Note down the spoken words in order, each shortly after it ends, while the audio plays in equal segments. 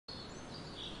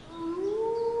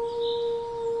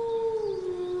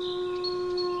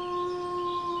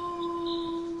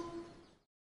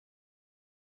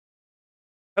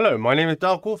Hello, my name is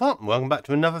Dark Wolf Hart. Welcome back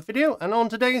to another video, and on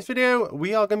today's video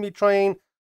we are going to be trying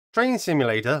Train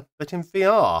Simulator, but in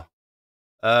VR.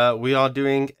 We are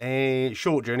doing a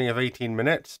short journey of 18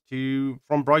 minutes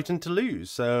from Brighton to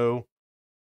Lewes, so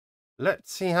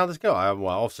let's see how this goes. Well,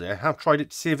 obviously I have tried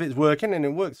it to see if it's working, and it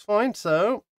works fine,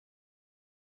 so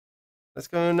let's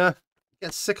go and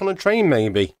get sick on a train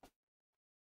maybe.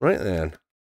 Right then.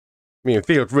 I mean, it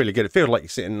feels really good. It feels like you're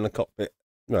sitting in the cockpit.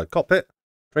 No, cockpit.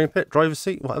 Train pit, driver's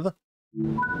seat, whatever.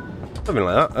 Something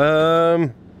like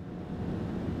that.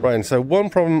 Right, and so one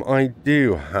problem I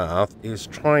do have is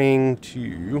trying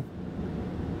to...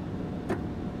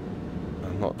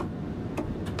 not...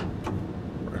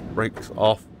 brakes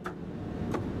off.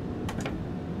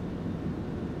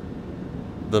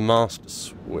 The master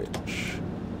switch.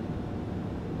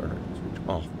 Switch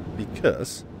off.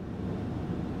 Because...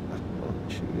 I can't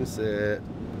choose it.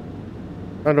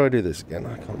 How do I do this again?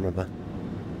 I can't remember.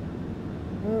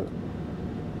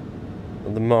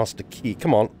 The master key.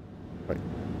 Come on. Right.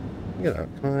 Get out.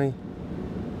 Can I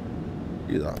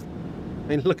do that? I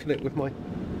mean, look at it with my...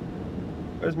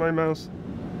 Where's my mouse?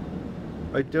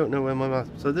 I don't know where my mouse...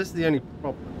 So this is the only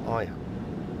problem I have.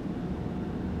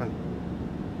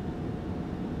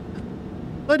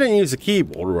 I don't use a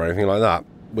keyboard or anything like that,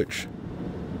 which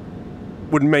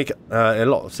would make it a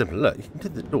lot simpler. Look, you can do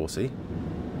the door, see?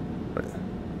 Right.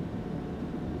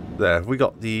 There, we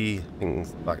got the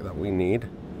things back that we need.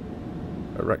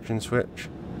 Erection switch.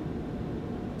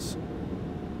 It's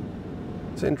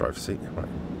in driver's seat, right?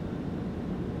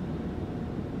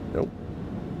 Nope.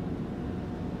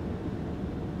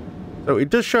 So it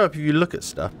does show up if you look at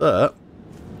stuff, but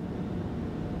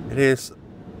it is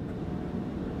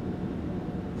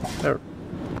there.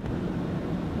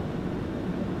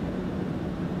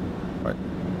 Right.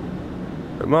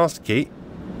 The master key.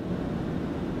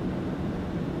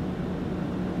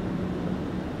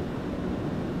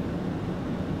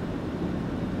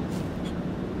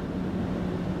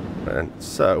 And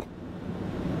so,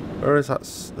 where is that?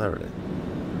 There it is.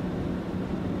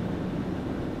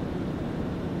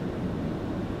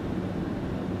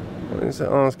 What is it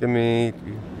asking me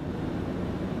to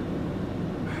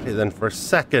add it then for a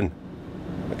second?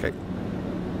 Okay.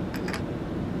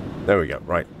 There we go,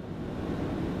 right.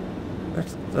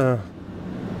 Let's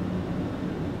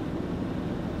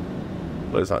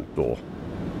close that door.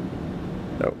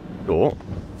 No, door.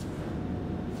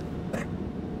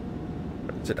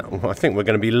 Sit down. I think we're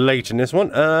going to be late in this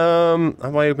one.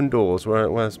 Have I opened doors?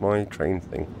 Where's my train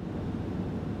thing?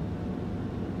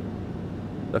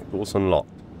 Left door's unlocked.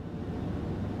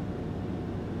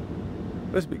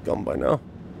 Supposed to be gone by now.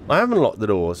 I haven't locked the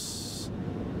doors.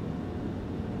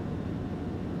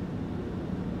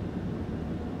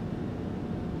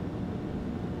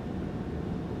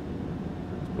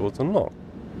 Door's unlocked.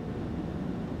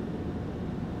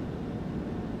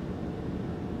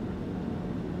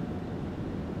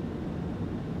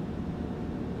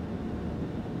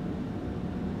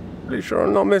 Pretty sure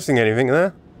I'm not missing anything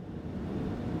there.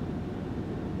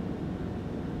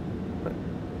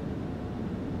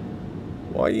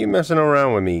 Why are you messing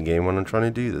around with me, game, when I'm trying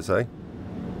to do this, eh?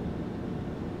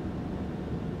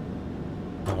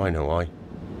 Oh, I know why.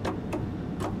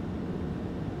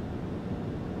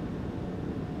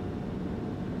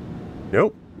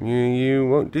 Nope, you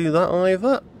won't do that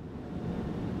either.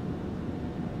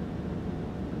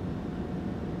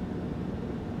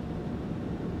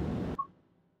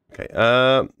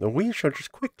 Okay, we should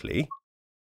just quickly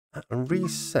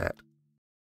reset.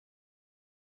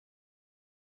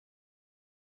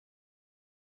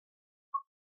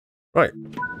 Right.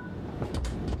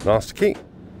 Master key,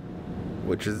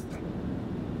 which is...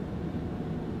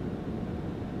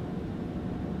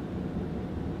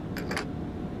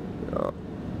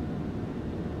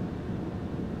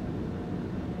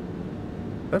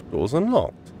 Left door's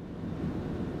unlocked.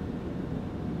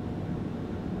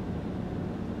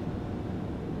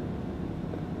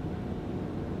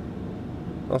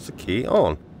 That's the key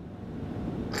on.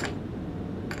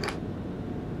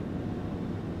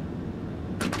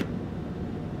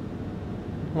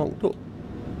 Locked door.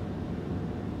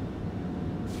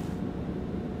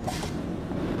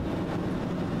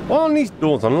 Why aren't these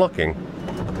doors unlocking?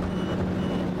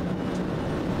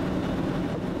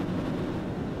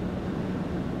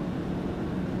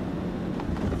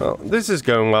 Well, this is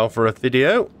going well for a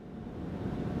video.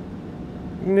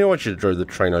 You know, I should have drove the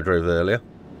train I drove earlier.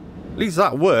 At least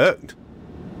that worked.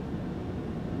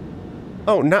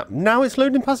 Oh, now it's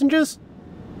loading passengers?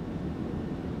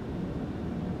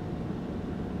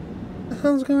 What the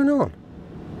hell's going on?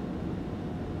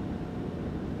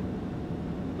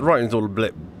 The writing's all a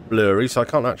bit blurry, so I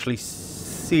can't actually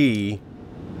see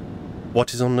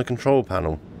What is on the control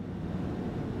panel?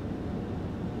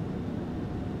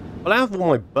 Well, I have all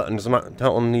my buttons mapped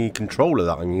out on the controller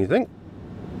that I'm using.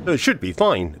 So it should be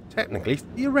fine, technically,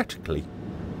 theoretically.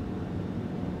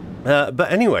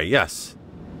 But anyway, yes.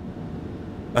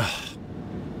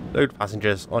 Load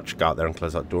passengers. I'll just go out there and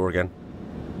close that door again.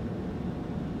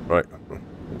 Right.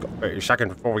 We've got 30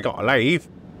 seconds before we got to leave.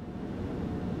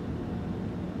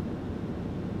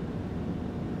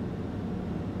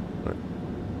 Right.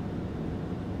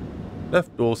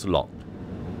 Left door's locked.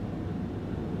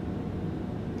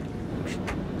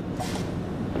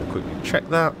 Quickly check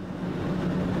that.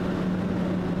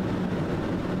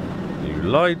 You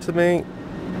lied to me.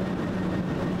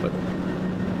 But,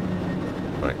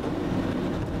 right.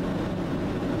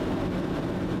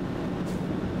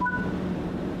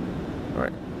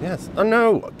 Right. Yes. Oh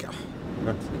no.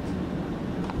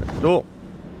 Door.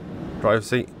 Driver's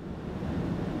seat.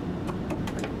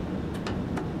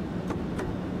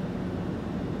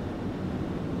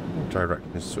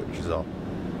 Direction switches off.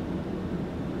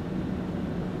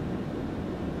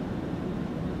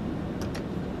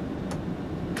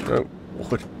 No.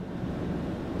 What?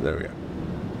 There we go.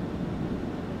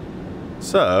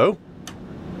 So.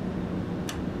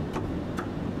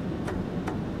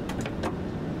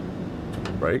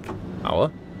 Brake.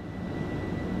 Power.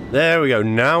 There we go.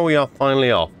 Now we are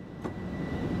finally off.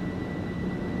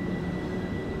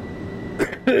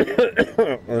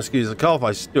 Excuse the cough.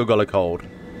 I still got a cold.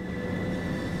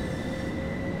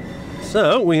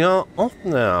 So we are off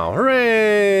now.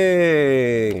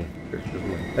 Hooray!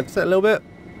 Headset a little bit.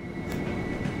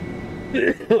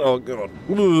 Oh god.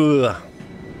 Ugh.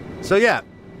 So yeah,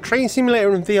 Train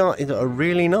Simulator in VR is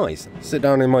really nice. Sit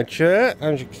down in my chair,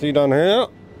 as you can see down here.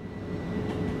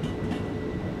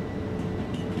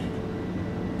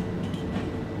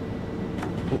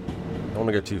 Don't want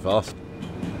to go too fast.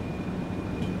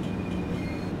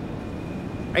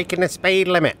 Breaking the speed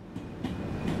limit.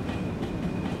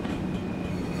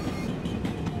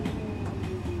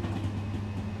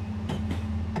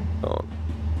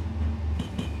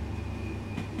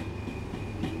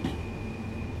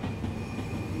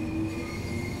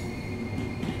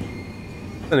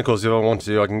 And of course, if I want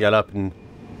to, I can get up and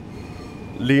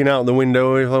lean out the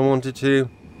window if I wanted to.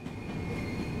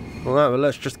 Alright, but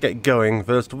let's just get going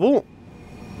first of all.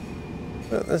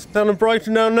 There's Town of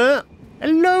Brighton down there.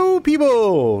 Hello,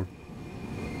 people!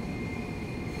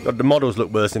 God, the models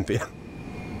look worse in fear.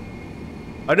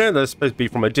 I know they're supposed to be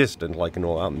from a distance, like and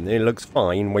all that, and it looks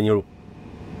fine when you're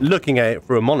looking at it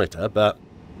through a monitor, but...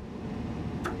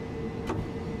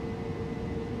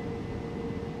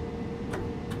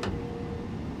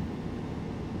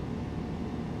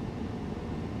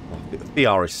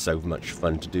 VR is so much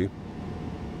fun to do.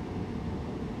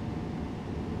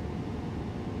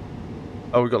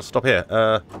 Oh, we've got to stop here.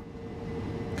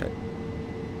 Okay.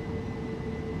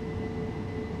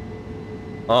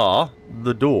 Are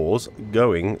the doors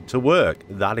going to work?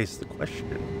 That is the question.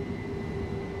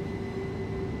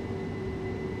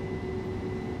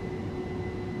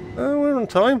 We're on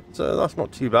time, so that's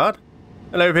not too bad.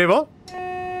 Hello, people.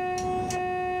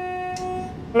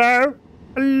 Hello?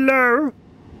 Hello?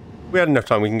 We had enough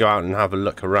time, we can go out and have a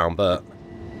look around, but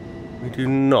we do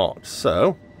not.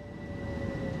 So,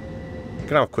 we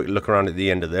can have a quick look around at the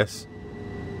end of this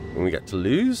when we get to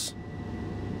lose.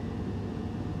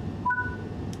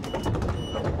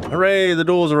 Hooray, the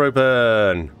doors are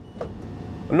open.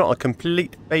 I'm not a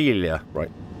complete failure.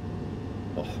 Right.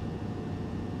 Oh.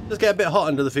 Just get a bit hot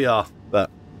under the VR,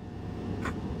 but...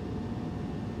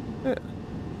 yeah.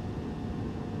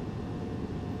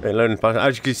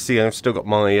 As you can see, I've still got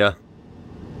my,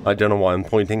 I don't know why I'm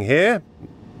pointing here.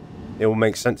 It will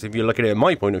make sense if you look at it in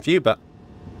my point of view, but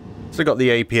still got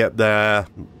the AP up there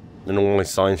and all my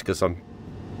signs because I'm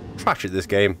trash at this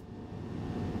game.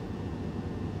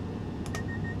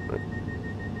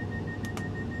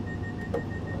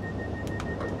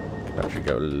 Can actually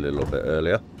go a little bit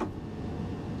earlier.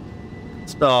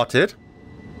 Started.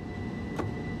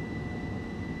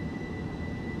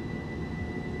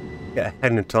 Get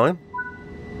ahead in time.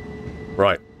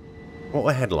 Right. What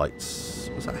were headlights?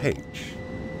 Was that H?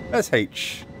 That's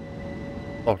H.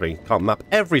 Sorry, can't map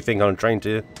everything I'm trying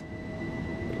to.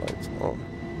 Headlights on.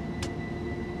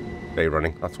 Day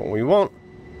running. That's what we want.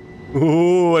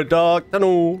 Ooh, a dark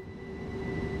tunnel.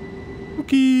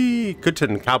 Okay. Could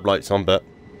turn the cab lights on, but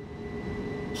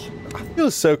I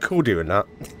feel so cool doing that.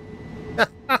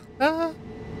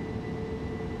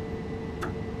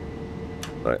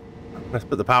 Right. Let's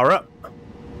put the power up.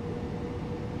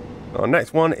 Our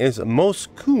next one is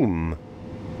Mouscron.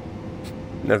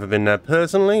 Never been there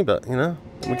personally, but you know,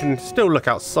 we can still look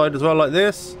outside as well like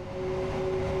this.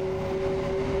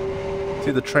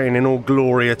 See the train in all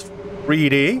glorious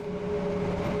 3D.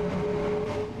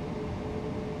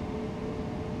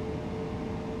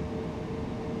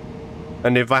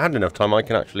 And if I had enough time, I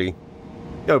can actually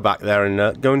go back there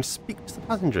and go and speak to the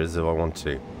passengers if I want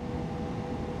to.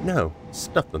 No,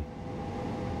 stuff them.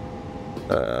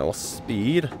 What's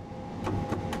speed?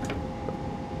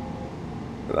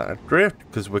 That drift,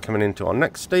 because we're coming into our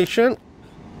next station.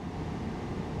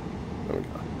 There we go.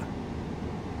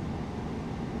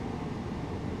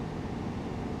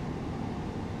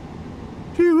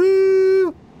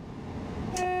 Choo-woo!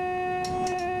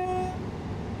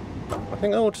 I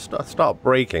think I'll just start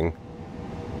braking.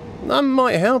 That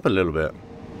might help a little bit.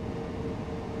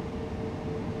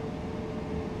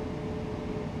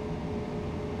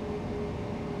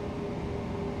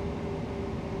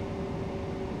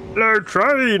 Hello,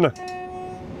 train! I'm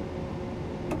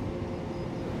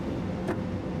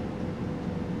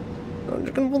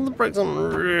just going to put the brakes on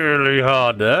really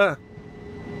hard there.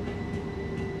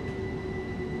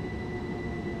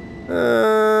 And...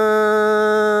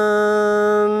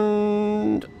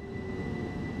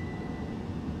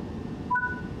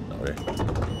 sorry.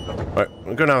 Right,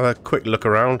 we're going to have a quick look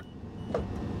around.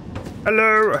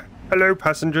 Hello! Hello,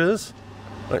 passengers.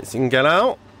 Right, so you can get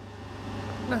out.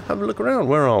 Have a look around.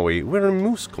 Where are we? We're in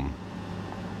Mouscombe.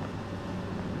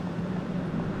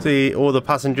 See all the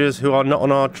passengers who are not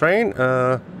on our train.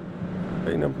 Right.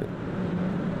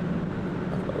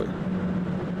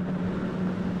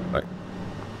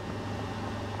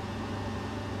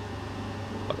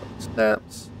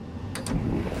 Steps.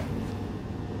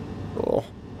 Oh.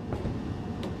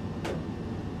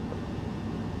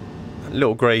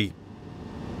 Little grey.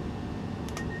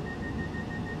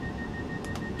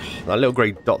 That little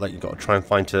grey dot that you've got to try and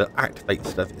find to activate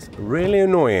stuff is really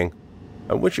annoying.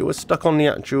 I wish it was stuck on the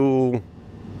actual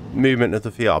movement of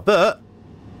the VR, but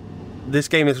this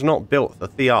game is not built for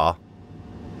VR.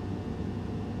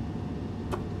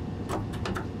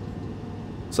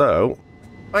 So,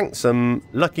 thanks some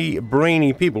lucky,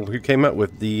 brainy people who came up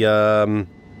with the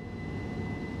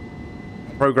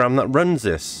program that runs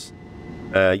this.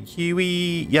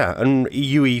 UE, yeah,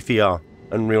 UE VR,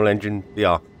 Unreal Engine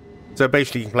VR. So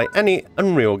basically you can play any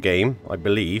Unreal game, I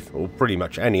believe, or pretty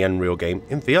much any Unreal game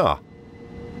in VR.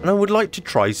 And I would like to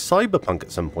try Cyberpunk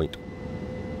at some point.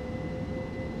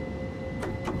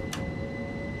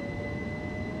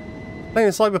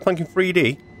 Playing Cyberpunk in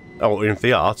 3D, oh, in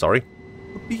VR, sorry,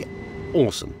 would be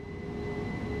awesome.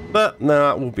 But no,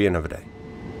 that will be another day.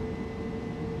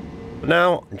 But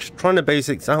now, I'm just trying the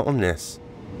basics out on this.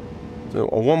 So,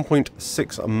 a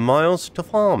 1.6 miles to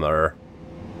Farmer.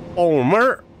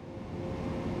 Farmer!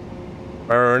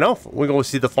 Fair enough. We're going to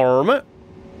see the farmer.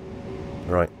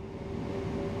 Right.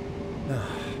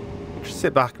 Just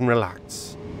sit back and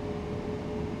relax.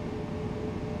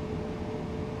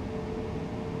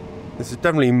 This is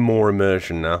definitely more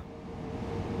immersion now.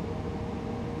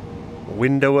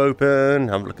 Window open.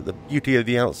 Have a look at the beauty of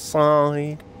the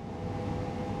outside.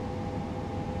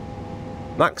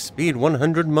 Max speed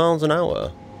 100 miles an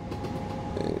hour.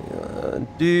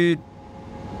 Do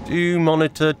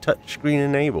monitor touchscreen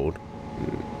enabled.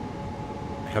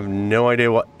 I have no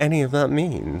idea what any of that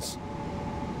means.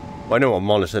 I know what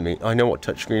monitor means, I know what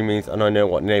touchscreen means, and I know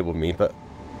what enabled means, but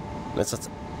let's just...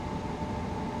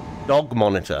 dog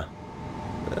monitor.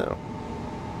 Oh.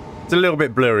 It's a little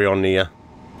bit blurry on the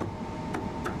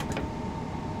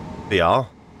VR.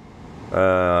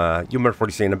 You might have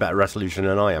probably seen a better resolution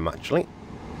than I am, actually.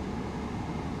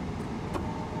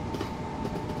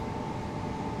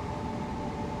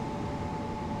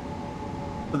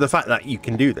 But the fact that you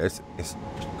can do this is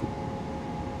just cool.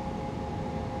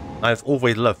 I've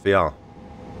always loved VR.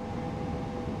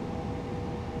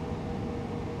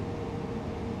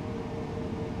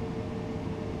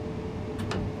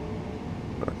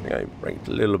 I think I braked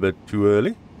a little bit too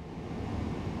early.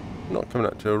 Not coming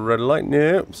up to a red light,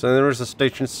 no. So there is a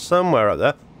station somewhere up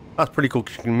there. That's pretty cool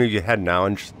because you can move your head now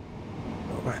and just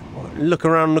look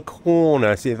around the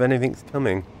corner, see if anything's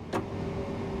coming.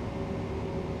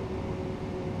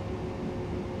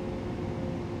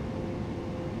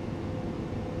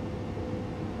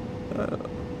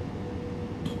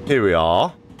 Here we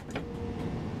are.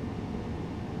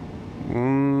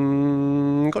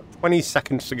 Got 20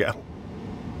 seconds to go.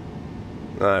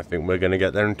 I think we're going to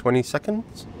get there in 20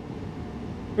 seconds.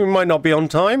 We might not be on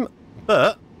time,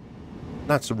 but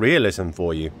that's realism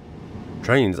for you.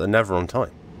 Trains are never on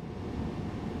time.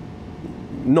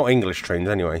 Not English trains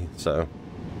anyway, so...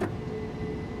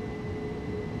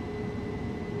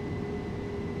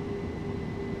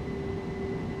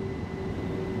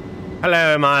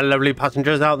 Hello, my lovely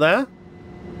passengers out there.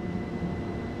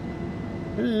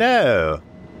 hello.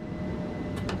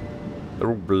 They're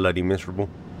all bloody miserable.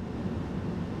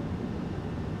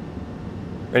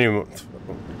 Anyway,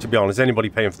 to be honest, anybody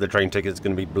paying for the train ticket is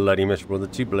going to be bloody miserable. They're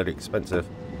too bloody expensive.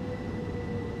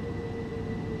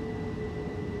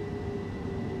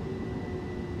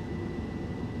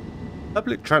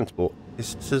 Public transport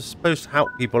is supposed to help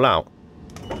people out,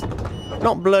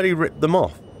 not bloody rip them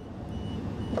off.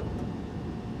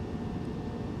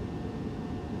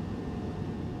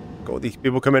 Got all these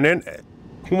people coming in.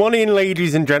 Come on in,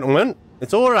 ladies and gentlemen.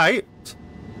 It's all right.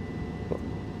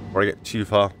 Before I get too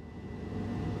far.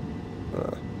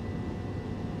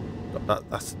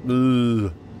 That's.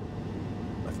 Ugh.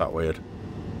 I felt weird.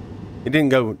 It didn't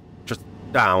go just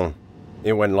down.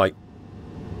 It went like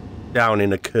down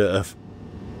in a curve.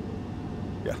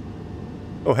 Yeah.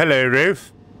 Oh, hello,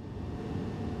 Ruth.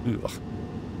 Ugh.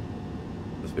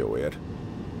 That's a bit weird.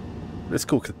 But it's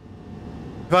cool. Cause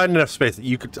if I had enough space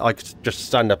that I could just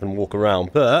stand up and walk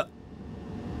around, but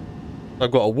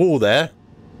I've got a wall there.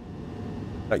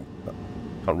 I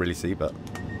can't really see, but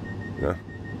yeah.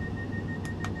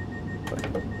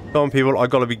 Come on, people, I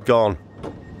gotta be gone.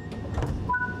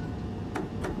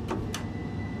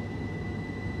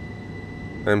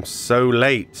 I'm so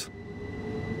late.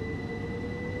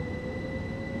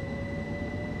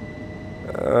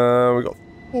 We've got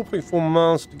 4.4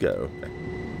 miles to go. Okay.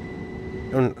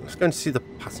 Let's go and see the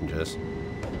passengers.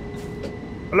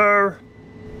 Hello.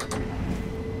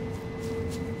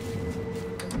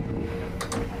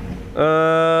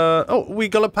 Oh, we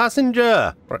got a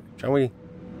passenger. Right, shall we?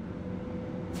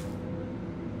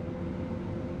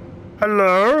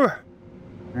 Hello,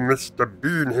 Mr.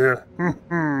 Bean here.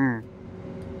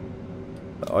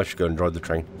 I should go and drive the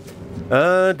train.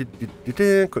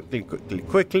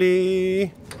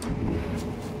 Quickly.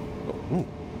 Oh,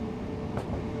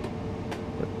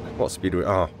 what speed are we?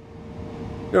 Ah,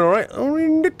 you're all right. Oh,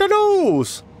 in the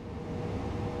nose.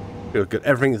 Feel good.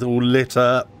 Everything's all lit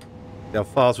up. How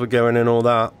fast we're going and all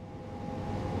that.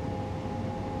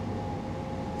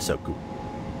 So cool.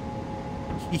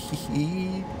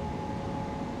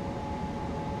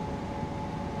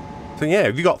 So yeah,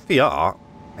 if you got VR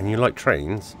and you like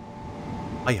trains,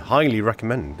 I highly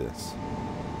recommend this.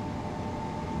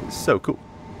 It's so cool.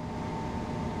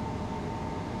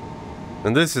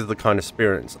 And this is the kind of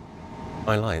experience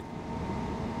I like.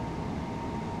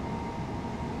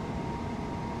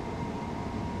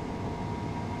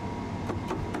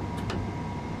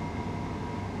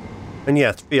 And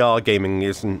yes, VR gaming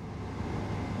isn't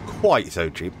quite so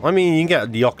cheap. I mean, you can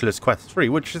get the Oculus Quest 3,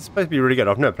 which is supposed to be really good.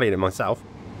 I've never played it myself.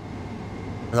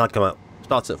 And that'd come out.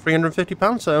 Starts at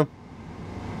 £350, so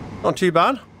not too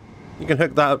bad. You can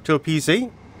hook that up to a PC.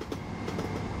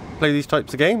 Play these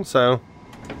types of games, so.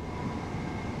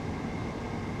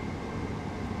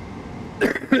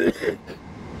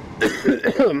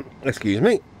 Excuse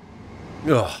me.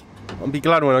 Ugh. I'll be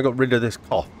glad when I got rid of this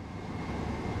cough.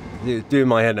 It's doing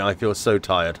my head and I feel so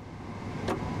tired.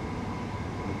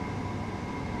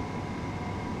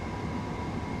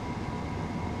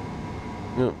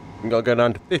 Yep. We gotta go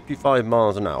down to 55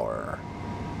 miles an hour.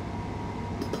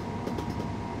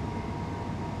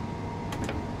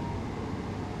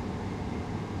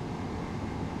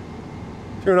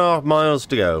 Two and a half miles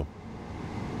to go.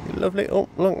 Lovely. Oh,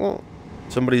 look.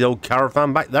 Somebody's old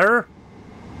caravan back there.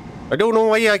 I don't know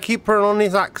why I keep putting on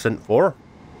this accent for.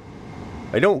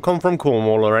 I don't come from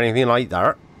Cornwall or anything like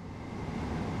that.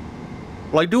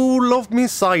 Well, I do love me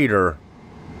cider.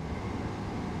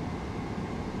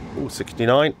 Oh,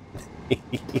 69.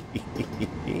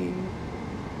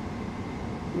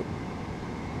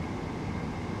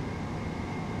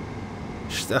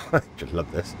 I just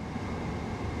love this.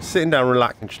 Sitting down,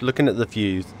 relaxing, just looking at the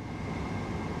views.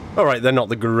 Alright, they're not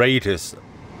the greatest.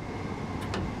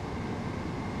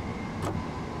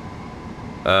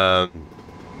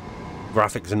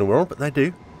 Graphics in the world, but they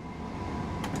do.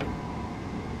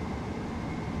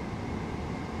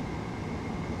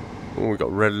 Oh, we've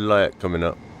got red light coming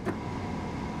up.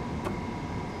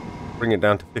 Bring it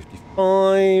down to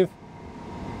 55.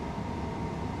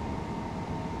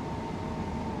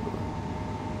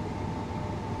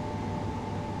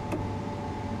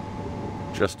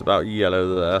 Just about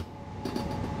yellow there.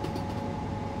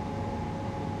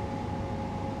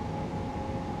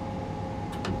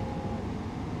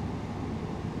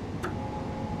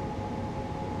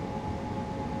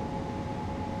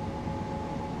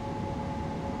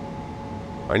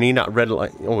 I need that red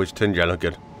light. Oh, it's turned yellow.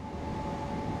 Good.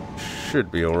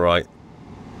 Should be alright.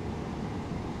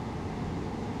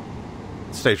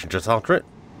 Station just after it.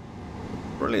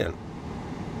 Brilliant.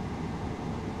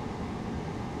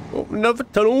 Oh, another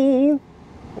tunnel.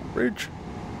 Oh, bridge.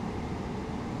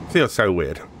 Feels so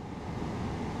weird.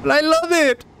 But I love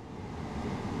it!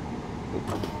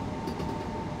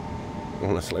 I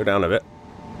want to slow down a bit.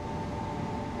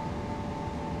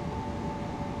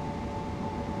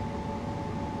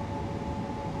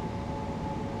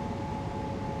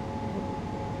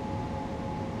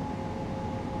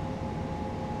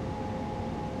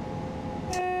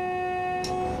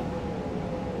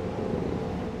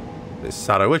 It's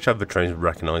sad. I wish other trains would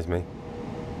recognise me.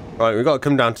 Right, we've got to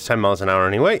come down to 10 miles an hour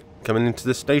anyway, coming into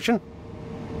this station.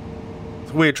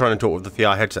 It's weird trying to talk with the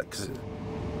VR headset because it's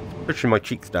pushing my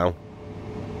cheeks down.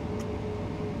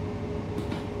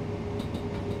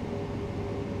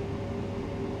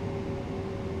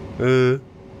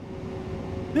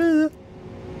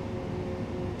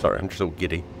 Sorry, I'm just all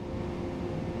giddy.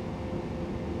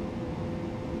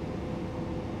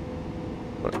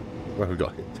 Right, where have we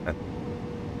got? 10.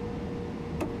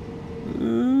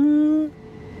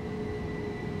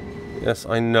 Yes,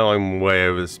 I know I'm way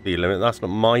over the speed limit. That's not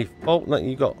my fault that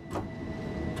you got a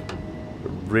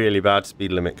really bad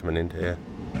speed limit coming into here.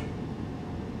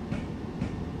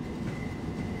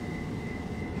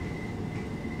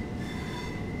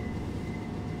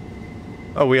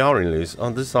 Oh, we are in Lewes.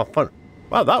 Oh, this is our fun.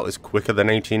 Wow, that was quicker than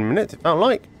 18 minutes, it felt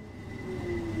like.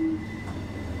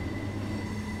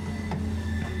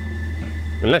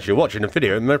 Unless you're watching a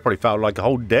video, it probably felt like a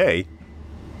whole day.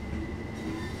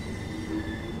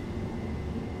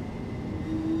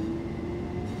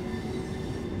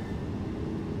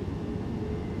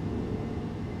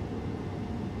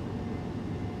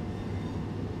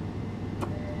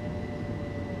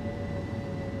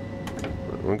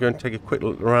 We're going to take a quick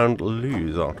look around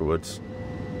Lewes afterwards.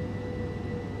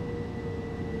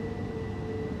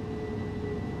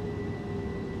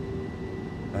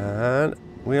 And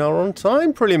we are on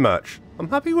time pretty much. I'm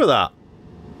happy with that.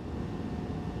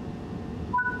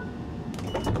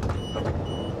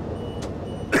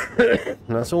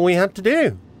 That's all we had to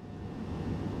do.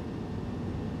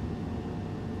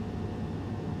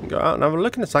 Go out and have a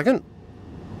look in a second.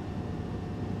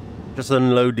 Just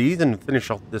unload these and finish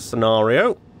off this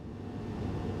scenario.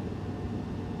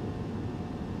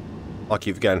 I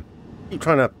keep trying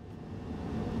to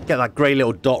get that grey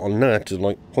little dot on there to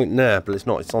like point there, but it's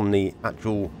not. It's on the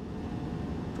actual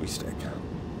joystick,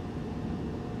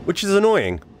 which is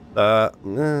annoying.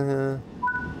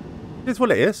 It's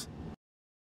what it is.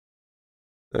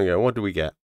 There we go. What do we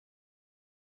get?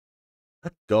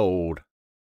 A gold.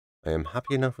 I am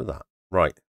happy enough with that.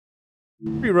 Right.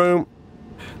 Free roam.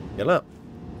 Get up.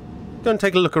 Go and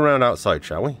take a look around outside,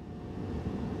 shall we?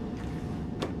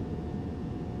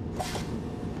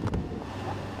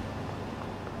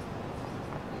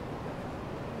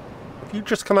 Have you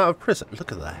just come out of prison?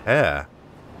 Look at the hair.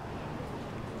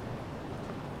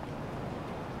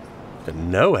 Look at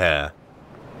no hair.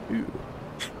 Ooh.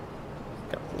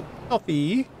 Got some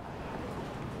coffee.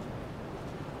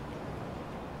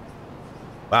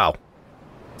 Wow.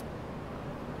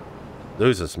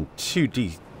 Those are some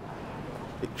 2D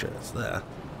pictures there.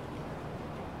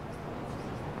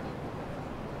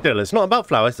 Still, it's not about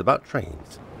flowers, it's about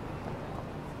trains.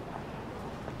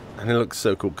 And it looks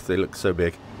so cool because they look so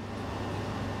big.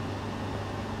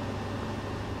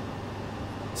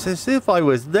 It's as if I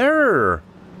was there.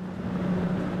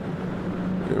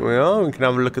 Here we are, we can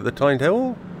have a look at the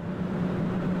timetable.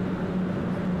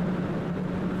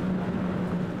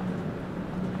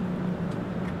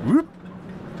 Whoop.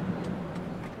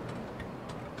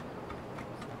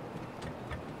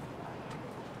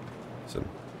 Some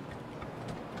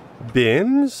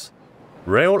bins.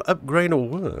 Rail upgrade or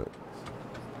works.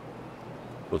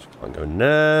 Of course, we can't go in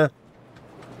there.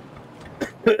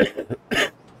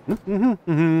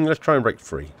 Let's try and break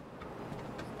free.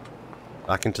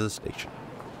 Back into the station.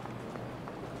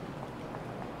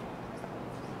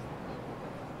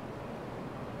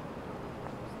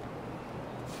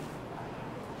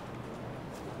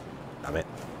 Damn it.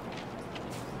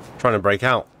 Trying to break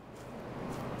out.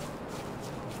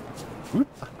 Whoop.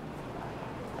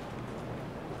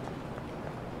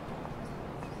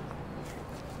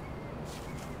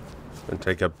 And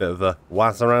take a bit of a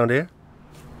whiz around here.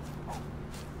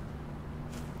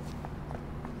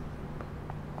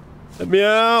 Let me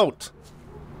out!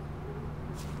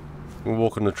 We'll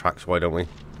walk on the tracks, why don't we?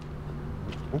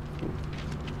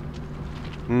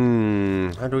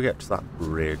 How do we get to that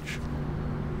bridge?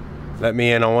 Let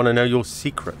me in, I want to know your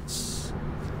secrets.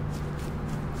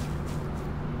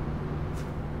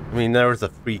 I mean, there is a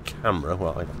free camera,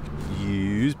 well, I don't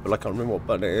use, but I can't remember what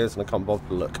button it is, and I can't bother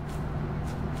to look.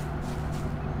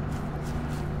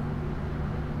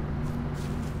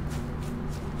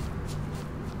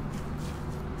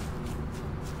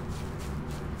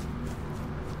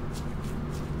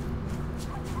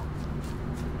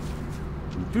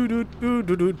 Do do do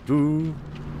do do do.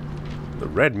 The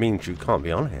red means you can't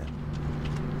be on here.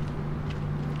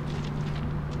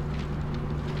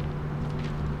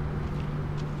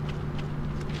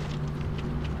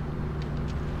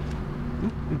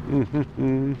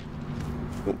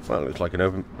 Oh, that looks like an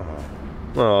open.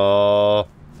 Oh,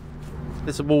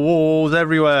 visible walls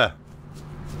everywhere.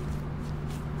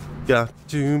 Got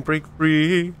to break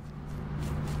free.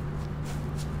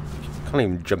 Can't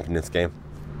even jump in this game.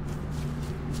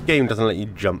 This game doesn't let you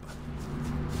jump.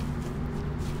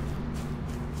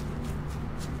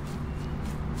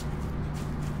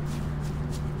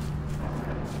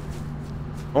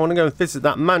 I want to go visit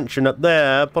that mansion up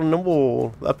there, up on the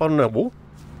wall. Up on the wall?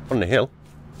 On the hill.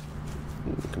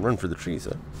 You can run through the trees,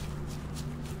 though.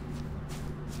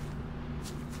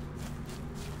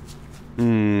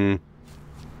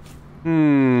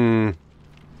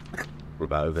 What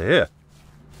about over here?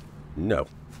 No.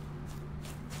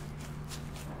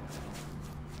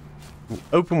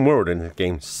 Open world in this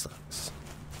game sucks.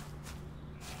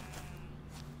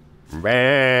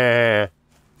 Bah.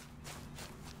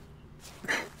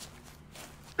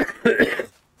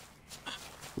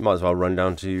 Might as well run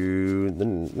down to the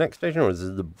next station, or is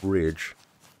this the bridge?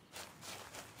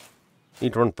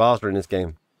 Need to run faster in this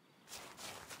game.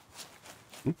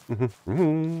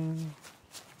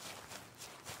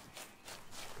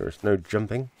 There's no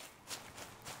jumping.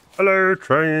 Hello,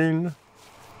 train.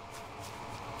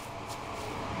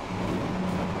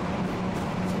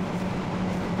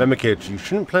 Remember, kids, you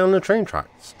shouldn't play on the train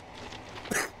tracks.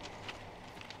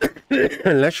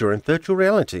 Unless you're in virtual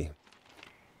reality.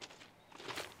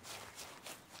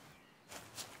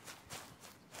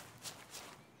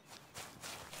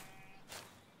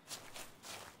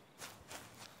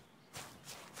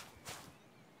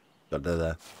 Got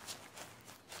there.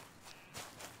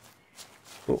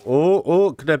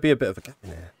 Oh, could there be a bit of a gap in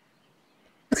here?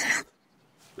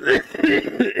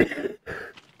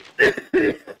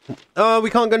 Oh, we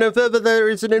can't go no further. There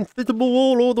is an invisible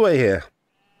wall all the way here.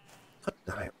 God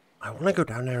damn it. I want to go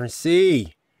down there and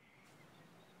see.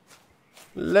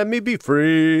 Let me be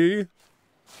free.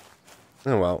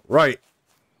 Oh, well. Right.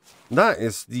 That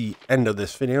is the end of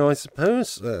this video, I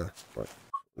suppose. Right.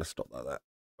 Let's stop that there.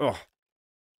 Oh.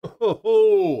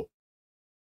 Oh.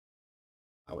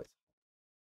 Oh, it's...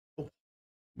 Oh.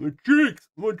 My cheeks.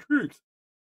 My cheeks.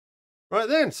 Right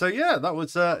then. So, yeah, that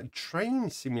was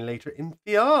Train Simulator in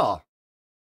VR.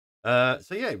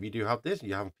 So yeah, if you do have this,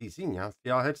 you have a PC and you have a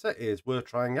VR headset, it is worth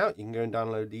trying out. You can go and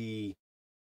download the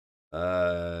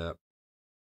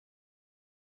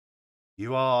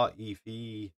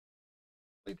UREV.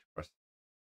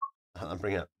 I'm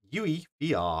bringing up UE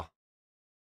VR.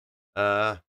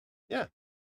 Yeah,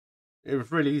 it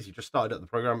was really easy. Just started up the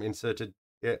program, inserted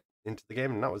it into the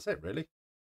game, and that was it, really.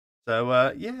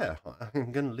 So yeah,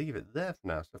 I'm gonna leave it there for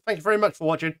now. So thank you very much for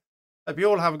watching. Hope you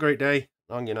all have a great day.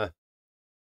 I'm gonna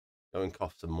go and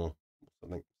cough some more or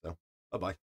something. So bye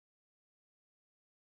bye.